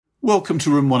Welcome to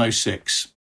Room 106.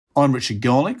 I'm Richard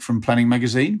Garlick from Planning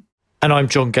Magazine. And I'm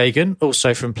John Gagan,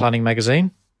 also from Planning Magazine.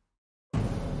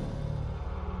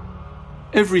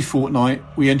 Every fortnight,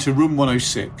 we enter Room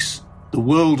 106, the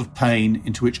world of pain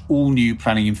into which all new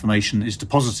planning information is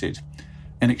deposited,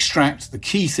 and extract the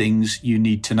key things you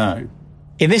need to know.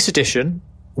 In this edition,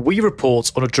 we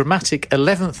report on a dramatic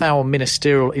 11th hour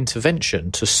ministerial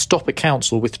intervention to stop a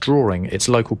council withdrawing its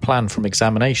local plan from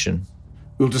examination.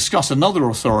 We'll discuss another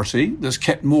authority that's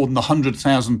kept more than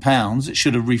 £100,000 it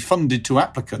should have refunded to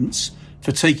applicants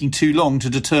for taking too long to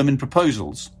determine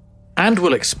proposals. And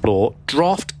we'll explore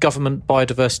draft government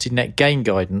biodiversity net gain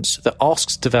guidance that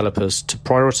asks developers to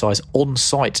prioritise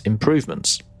on-site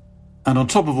improvements. And on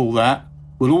top of all that,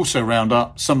 we'll also round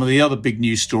up some of the other big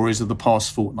news stories of the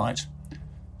past fortnight.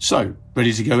 So,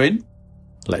 ready to go in?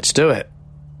 Let's do it.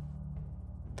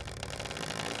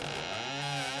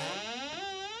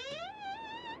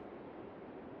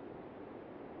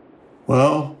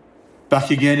 Well,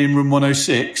 back again in Room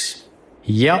 106.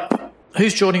 Yep.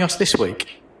 Who's joining us this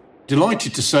week?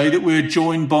 Delighted to say that we're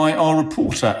joined by our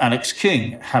reporter, Alex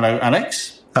King. Hello,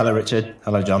 Alex. Hello, Richard.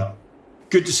 Hello, John.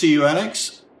 Good to see you,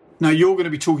 Alex. Now, you're going to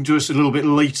be talking to us a little bit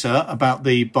later about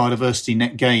the biodiversity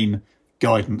net gain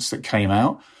guidance that came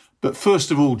out. But first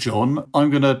of all, John, I'm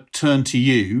going to turn to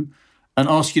you and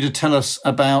ask you to tell us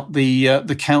about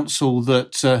the council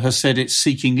that has said it's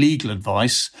seeking legal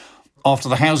advice after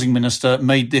the Housing Minister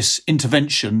made this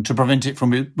intervention to prevent it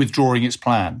from withdrawing its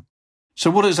plan. So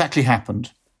what exactly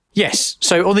happened? Yes.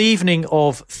 So on the evening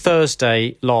of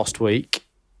Thursday last week,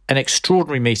 an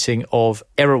extraordinary meeting of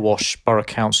Erewash Borough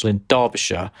Council in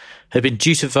Derbyshire had been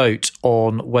due to vote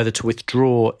on whether to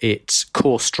withdraw its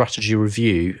core strategy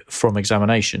review from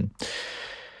examination.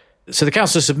 So the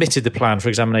council submitted the plan for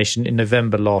examination in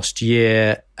November last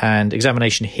year, and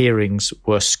examination hearings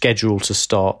were scheduled to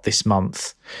start this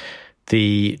month.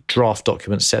 The draft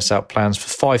document sets out plans for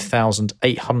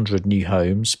 5,800 new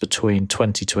homes between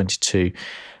 2022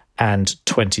 and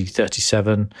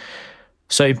 2037.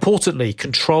 So importantly,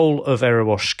 control of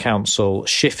Erewash Council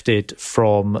shifted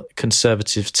from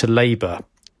Conservative to Labour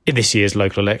in this year's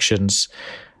local elections.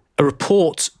 A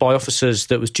report by officers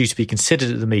that was due to be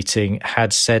considered at the meeting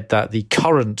had said that the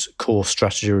current core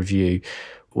strategy review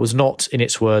was not, in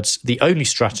its words, the only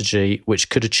strategy which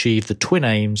could achieve the twin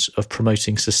aims of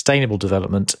promoting sustainable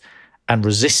development and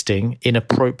resisting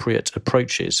inappropriate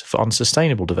approaches for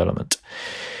unsustainable development.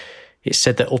 It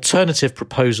said that alternative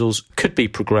proposals could be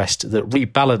progressed that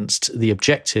rebalanced the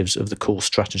objectives of the core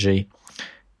strategy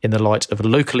in the light of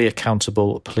locally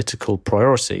accountable political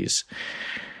priorities.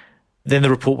 Then the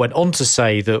report went on to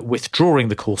say that withdrawing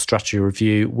the core strategy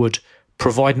review would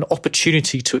provide an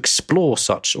opportunity to explore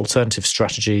such alternative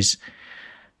strategies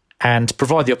and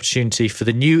provide the opportunity for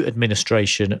the new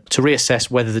administration to reassess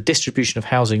whether the distribution of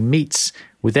housing meets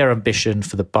with their ambition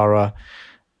for the borough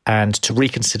and to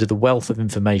reconsider the wealth of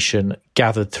information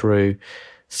gathered through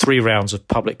 3 rounds of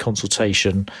public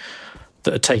consultation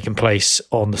that had taken place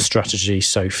on the strategy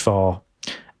so far.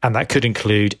 And that could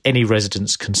include any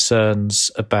residents'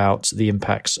 concerns about the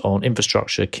impacts on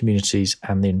infrastructure, communities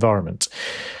and the environment.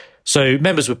 So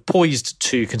members were poised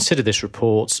to consider this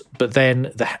report, but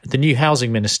then the new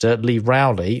Housing Minister, Lee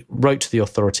Rowley, wrote to the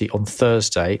authority on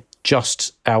Thursday,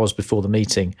 just hours before the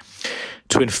meeting,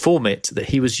 to inform it that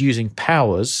he was using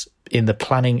powers in the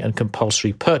Planning and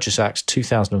Compulsory Purchase Act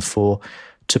 2004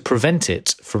 to prevent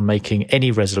it from making any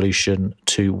resolution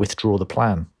to withdraw the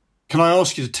plan. Can I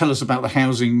ask you to tell us about the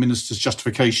Housing Minister's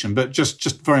justification, but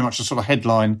just very much a sort of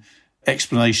headline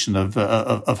explanation of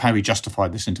how he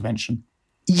justified this intervention?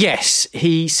 Yes,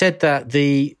 he said that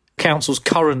the council's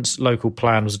current local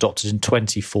plan was adopted in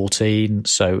 2014,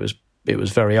 so it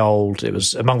was very old. It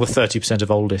was among the 30% of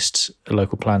oldest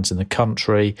local plans in the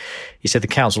country. He said the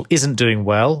council isn't doing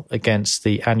well against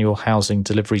the annual housing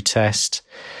delivery test,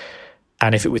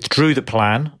 and if it withdrew the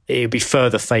plan, it would be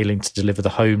further failing to deliver the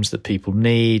homes that people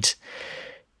need.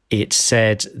 It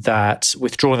said that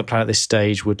withdrawing the plan at this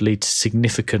stage would lead to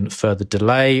significant further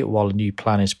delay while a new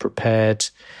plan is prepared.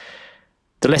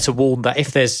 The letter warned that if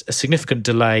there's a significant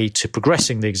delay to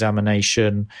progressing the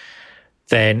examination,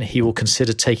 then he will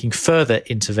consider taking further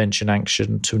intervention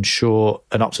action to ensure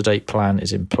an up-to-date plan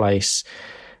is in place.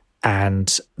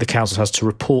 And the council has to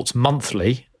report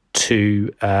monthly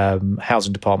to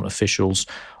housing department officials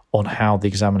on how the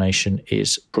examination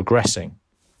is progressing.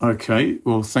 OK,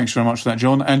 well, thanks very much for that,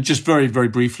 John. And just very, very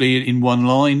briefly, in one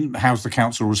line, how's the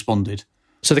council responded?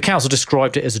 So the council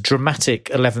described it as a dramatic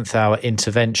 11th hour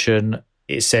intervention.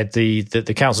 It said the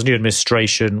council's new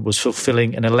administration was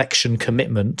fulfilling an election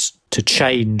commitment to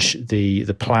change the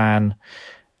plan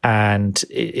And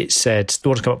it said they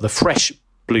want to come up with a fresh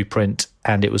blueprint,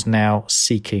 and it was now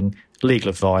seeking legal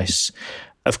advice.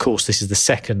 Of course, this is the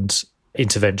second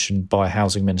intervention by a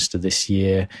housing minister this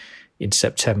year. In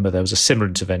September, there was a similar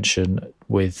intervention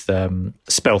with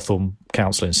Spelthorne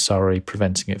Council in Surrey,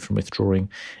 preventing it from withdrawing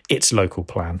its local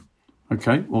plan.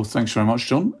 OK, well, thanks very much,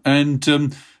 John. And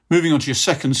moving on to your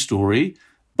second story,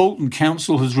 Bolton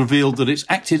Council has revealed that it's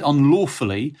acted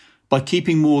unlawfully by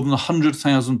keeping more than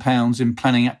 £100,000 in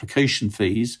planning application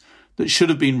fees that should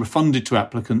have been refunded to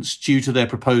applicants due to their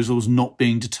proposals not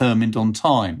being determined on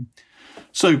time.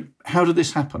 So how did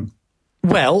this happen?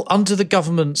 Well, under the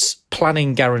government's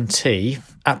planning guarantee,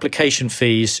 application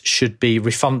fees should be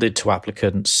refunded to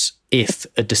applicants if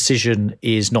a decision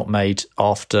is not made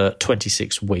after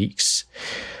 26 weeks.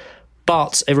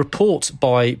 But a report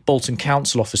by Bolton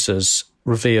Council officers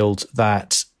revealed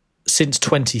that since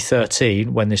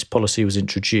 2013, when this policy was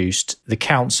introduced, the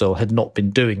council had not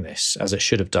been doing this as it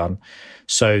should have done.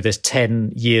 So there's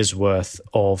 10 years' worth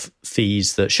of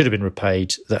fees that should have been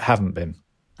repaid that haven't been.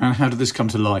 And how did this come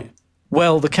to light?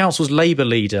 Well, the council's Labour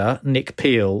leader, Nick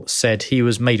Peel, said he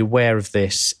was made aware of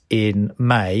this in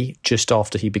May, just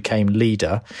after he became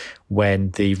leader,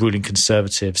 when the ruling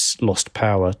Conservatives lost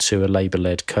power to a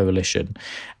Labour-led coalition.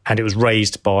 And it was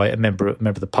raised by a member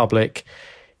of the public.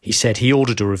 He said he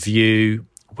ordered a review,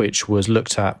 which was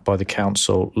looked at by the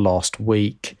council last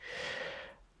week.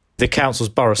 The council's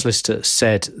borough solicitor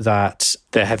said that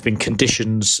there have been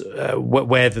conditions,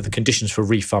 where the conditions for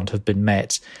refund have been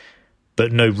met,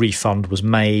 but no refund was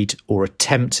made or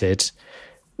attempted,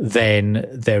 then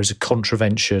there is a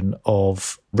contravention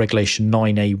of Regulation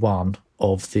 9A1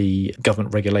 of the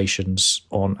government regulations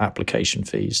on application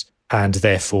fees, and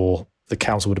therefore the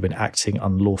council would have been acting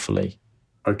unlawfully.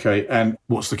 OK, and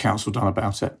what's the council done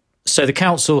about it? So the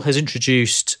council has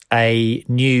introduced a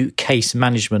new case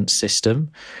management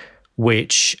system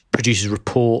which produces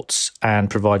reports and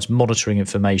provides monitoring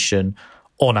information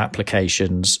on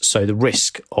applications. So the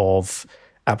risk of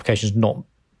applications not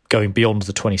going beyond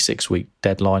the 26-week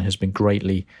deadline has been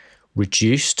greatly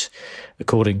reduced.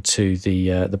 According to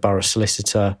the borough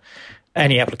solicitor,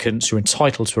 any applicants who are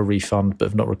entitled to a refund but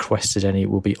have not requested any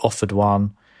will be offered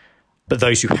one. But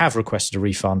those who have requested a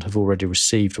refund have already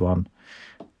received one.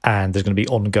 And there's going to be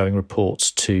ongoing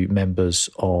reports to members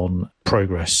on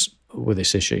progress with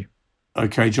this issue.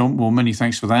 OK, John. Well, many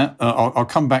thanks for that. I'll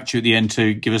come back to you at the end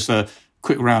to give us a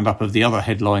quick roundup of the other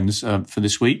headlines for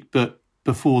this week. But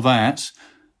before that,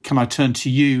 can I turn to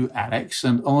you, Alex,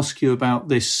 and ask you about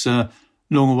this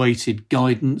long-awaited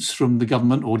guidance from the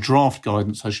government, or draft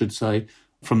guidance, I should say,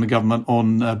 from the government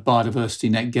on biodiversity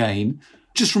net gain.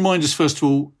 Just remind us, first of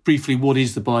all, briefly, what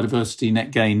is the biodiversity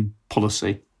net gain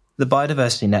policy? The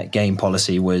biodiversity net gain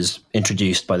policy was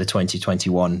introduced by the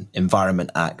 2021 Environment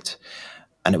Act,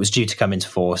 and it was due to come into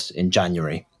force in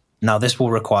January. Now, this will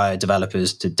require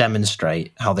developers to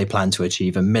demonstrate how they plan to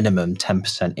achieve a minimum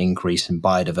 10% increase in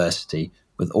biodiversity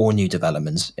with all new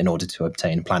developments in order to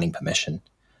obtain planning permission.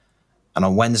 And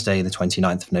on Wednesday, the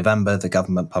 29th of November, the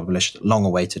government published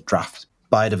long-awaited draft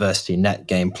Biodiversity Net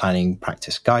Gain Planning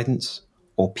Practice Guidance,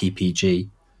 or PPG,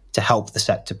 to help the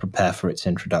sector prepare for its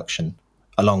introduction,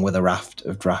 along with a raft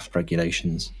of draft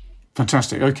regulations.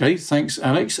 Fantastic. OK, thanks,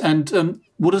 Alex. And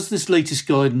what does this latest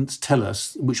guidance tell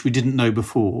us, which we didn't know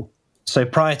before? So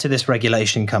prior to this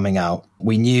regulation coming out,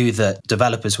 we knew that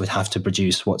developers would have to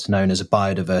produce what's known as a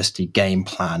biodiversity game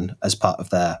plan as part of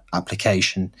their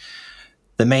application.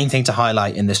 The main thing to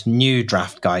highlight in this new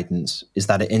draft guidance is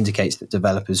that it indicates that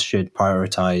developers should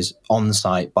prioritise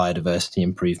on-site biodiversity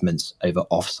improvements over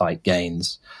off-site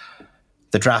gains.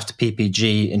 The draft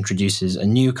PPG introduces a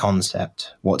new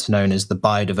concept, what's known as the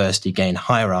biodiversity gain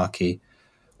hierarchy,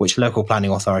 which local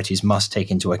planning authorities must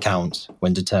take into account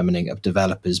when determining a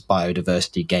developer's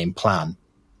biodiversity gain plan.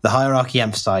 The hierarchy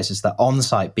emphasises that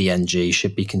on-site BNG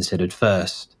should be considered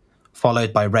first,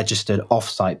 followed by registered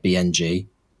off-site BNG,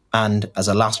 and, as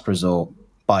a last resort,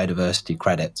 biodiversity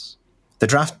credits. The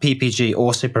draft PPG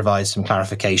also provides some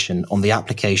clarification on the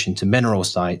application to mineral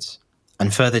sites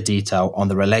and further detail on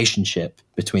the relationship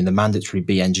between the mandatory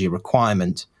BNG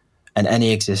requirement and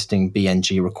any existing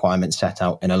BNG requirement set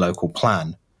out in a local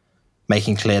plan,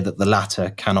 making clear that the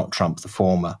latter cannot trump the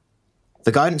former.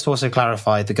 The guidance also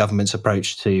clarified the government's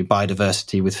approach to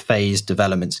biodiversity with phased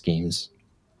development schemes.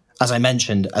 As I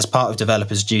mentioned, as part of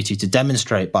developers' duty to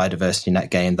demonstrate biodiversity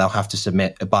net gain, they'll have to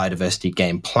submit a biodiversity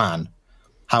gain plan.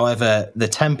 However, the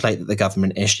template that the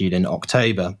government issued in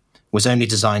October was only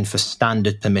designed for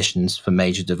standard permissions for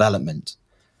major development.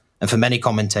 And for many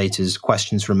commentators,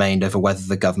 questions remained over whether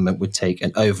the government would take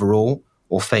an overall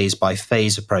or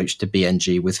phase-by-phase approach to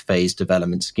BNG with phased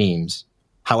development schemes.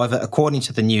 However, according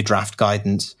to the new draft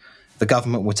guidance, the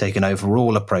government will take an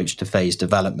overall approach to phased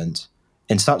development.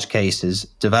 In such cases,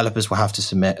 developers will have to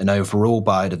submit an overall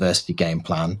biodiversity game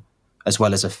plan, as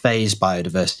well as a phased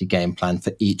biodiversity game plan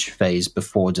for each phase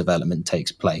before development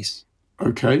takes place.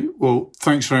 Okay, well,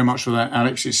 thanks very much for that,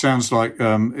 Alex. It sounds like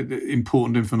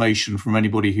important information from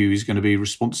anybody who is going to be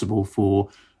responsible for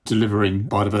delivering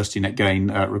biodiversity net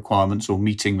gain requirements or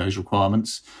meeting those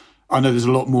requirements. I know there's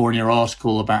a lot more in your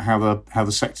article about how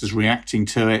the sector's reacting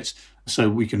to it, so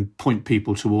we can point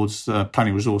people towards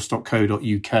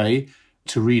planningresource.co.uk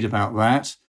to read about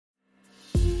that.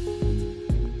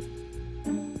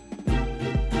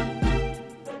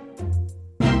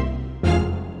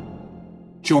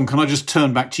 John, can I just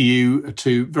turn back to you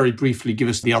to very briefly give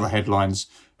us the other headlines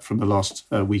from the last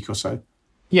week or so?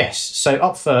 Yes. So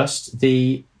up first,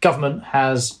 the government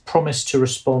has promised to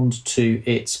respond to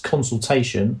its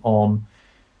consultation on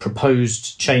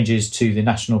proposed changes to the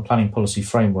National Planning Policy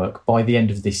Framework by the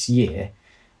end of this year,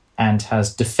 and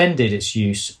has defended its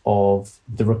use of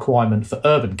the requirement for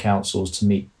urban councils to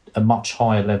meet a much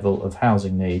higher level of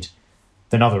housing need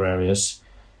than other areas,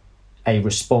 a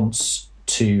response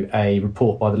to a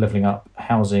report by the Levelling Up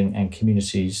Housing and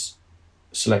Communities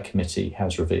Select Committee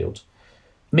has revealed.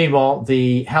 Meanwhile,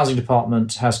 the Housing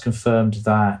Department has confirmed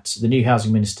that the new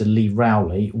Housing Minister, Lee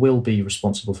Rowley, will be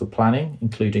responsible for planning,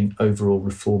 including overall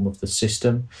reform of the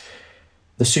system.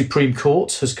 The Supreme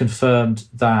Court has confirmed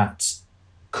that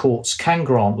courts can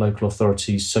grant local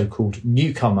authorities so-called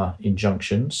newcomer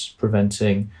injunctions,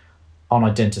 preventing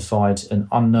unidentified and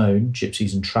unknown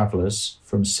gypsies and travellers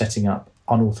from setting up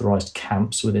unauthorised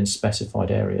camps within specified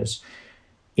areas,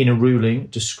 in a ruling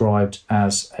described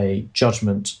as a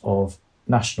judgment of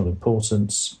national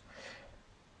importance.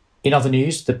 In other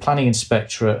news, the Planning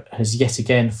Inspectorate has yet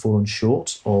again fallen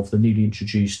short of the newly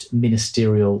introduced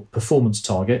ministerial performance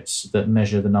targets that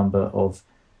measure the number of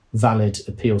valid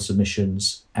appeal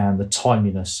submissions and the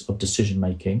timeliness of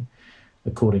decision-making,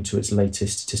 according to its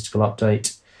latest statistical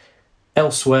update.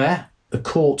 Elsewhere, the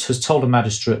court has told a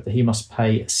magistrate that he must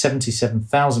pay a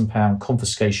 £77,000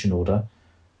 confiscation order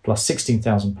plus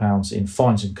 £16,000 in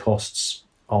fines and costs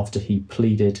after he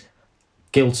pleaded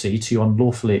guilty to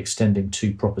unlawfully extending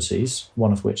 2 properties,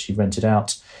 one of which he rented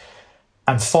out.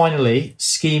 And finally,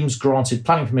 schemes granted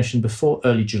planning permission before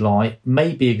early July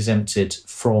may be exempted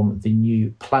from the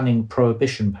new planning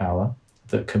prohibition power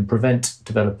that can prevent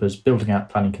developers building out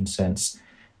planning consents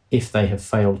if they have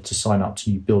failed to sign up to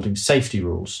new building safety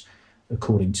rules,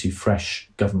 according to fresh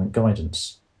government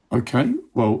guidance. Okay,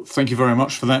 well, thank you very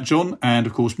much for that, John. And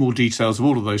of course, more details of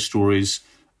all of those stories,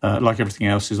 like everything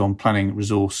else, is on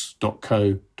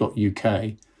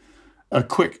planningresource.co.uk. A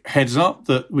quick heads up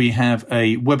that we have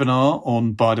a webinar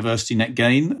on biodiversity net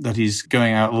gain that is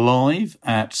going out live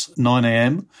at 9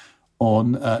 a.m.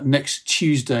 on next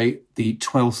Tuesday, the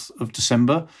 12th of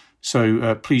December.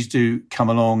 So please do come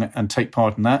along and take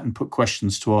part in that and put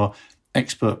questions to our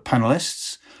expert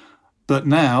panellists. But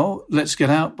now let's get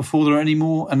out before there are any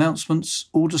more announcements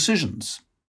or decisions.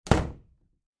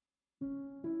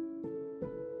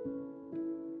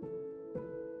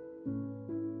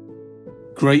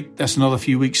 Great, that's another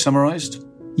few weeks summarised.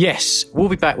 Yes, we'll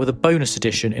be back with a bonus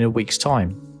edition in a week's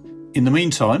time. In the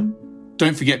meantime,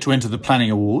 don't forget to enter the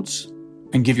Planning Awards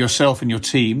and give yourself and your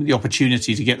team the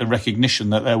opportunity to get the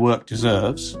recognition that their work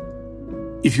deserves.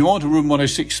 If you aren't a Room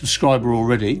 106 subscriber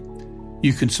already,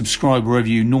 you can subscribe wherever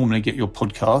you normally get your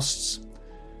podcasts.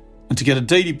 And to get a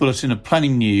daily bulletin of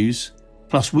planning news,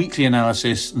 plus weekly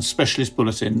analysis and specialist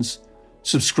bulletins,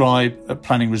 subscribe at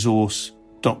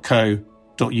planningresource.co.uk.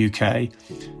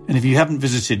 And if you haven't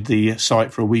visited the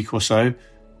site for a week or so,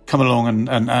 come along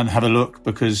and have a look,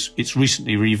 because it's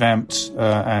recently revamped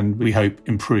and we hope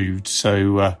improved.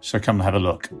 So come and have a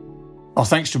look. Our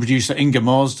thanks to producer Inga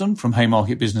Marsden from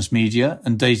Haymarket Business Media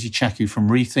and Daisy Chaku from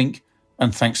Rethink,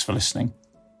 and thanks for listening.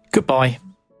 Goodbye.